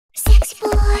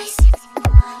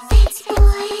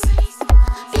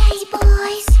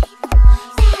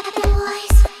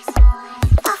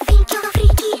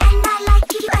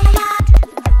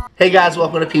Hey guys,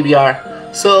 welcome to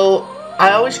PBR. So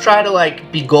I always try to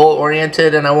be goal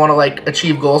oriented, and I want to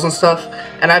achieve goals and stuff,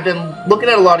 and I've been looking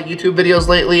at a lot of YouTube videos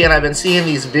lately, and I've been seeing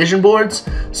these vision boards.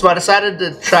 So I decided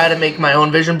to try to make my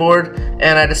own vision board,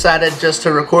 and I decided just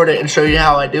to record it and show you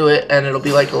how I do it, and it'll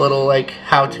be like a little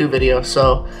how-to video.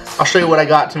 So I'll show you what I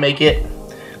got to make it.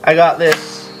 I got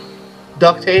this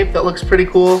duct tape that looks pretty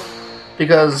cool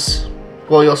because,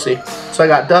 well, you'll see. So I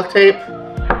got duct tape,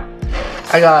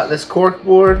 I got this cork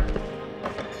board,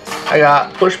 I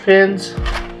got push pins,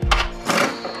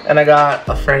 and I got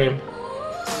a frame.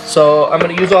 So I'm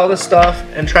gonna use all this stuff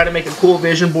and try to make a cool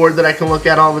vision board that I can look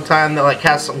at all the time that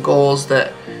has some goals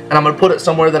and I'm gonna put it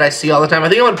somewhere that I see all the time. I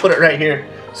think I'm gonna put it right here,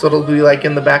 so it'll be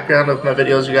in the background of my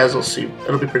videos. You guys will see.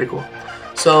 It'll be pretty cool.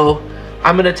 So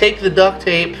I'm gonna take the duct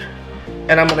tape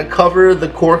and I'm gonna cover the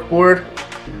cork board.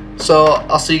 So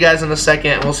I'll see you guys in a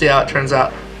second and we'll see how it turns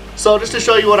out. So just to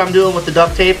show you what I'm doing with the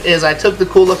duct tape is I took the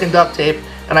cool looking duct tape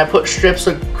and I put strips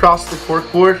across the cork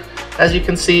board, as you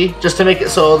can see, just to make it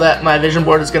so that my vision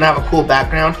board is going to have a cool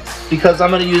background, because I'm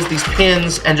going to use these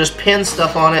pins and just pin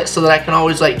stuff on it so that I can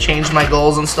always change my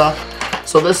goals and stuff.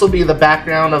 So this will be the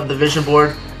background of the vision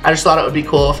board. I just thought it would be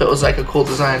cool if it was a cool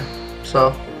design.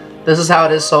 So this is how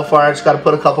it is so far. I just got to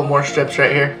put a couple more strips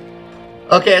right here.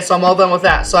 Okay, so I'm all done with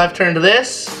that. So I've turned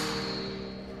this,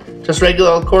 just regular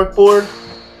old cork board,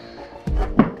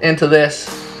 into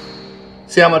this.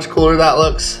 See how much cooler that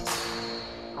looks?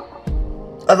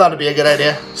 I thought it'd be a good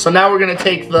idea. So now we're gonna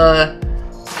take the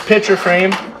picture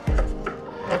frame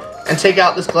and take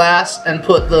out this glass and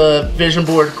put the vision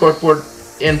board, cork board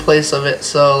in place of it.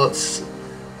 So let's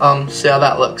see how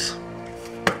that looks.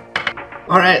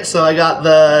 Alright, so I got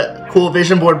the cool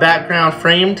vision board background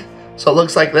framed, so it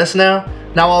looks like this now.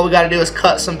 Now all we gotta do is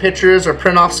cut some pictures or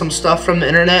print off some stuff from the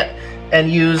internet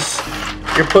and use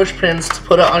your push pins to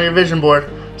put it on your vision board.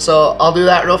 So I'll do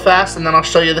that real fast and then I'll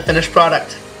show you the finished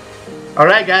product.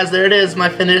 Alright guys, there it is, my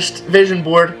finished vision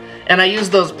board. And I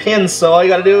use those pins, so all you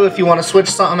gotta do if you want to switch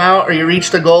something out or you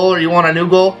reached a goal or you want a new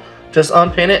goal, just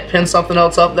unpin it, pin something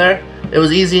else up there. It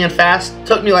was easy and fast.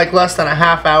 Took me less than a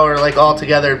half hour all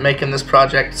together making this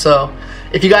project. So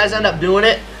if you guys end up doing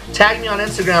it, tag me on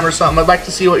Instagram or something. I'd like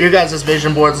to see what your guys'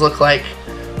 vision boards look like.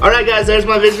 Alright guys, there's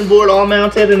my vision board all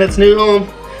mounted in its new home.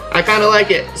 I kind of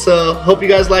like it, so hope you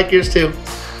guys like yours too.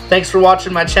 Thanks for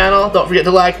watching my channel. Don't forget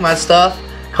to like my stuff,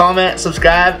 comment,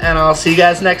 subscribe, and I'll see you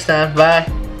guys next time. Bye.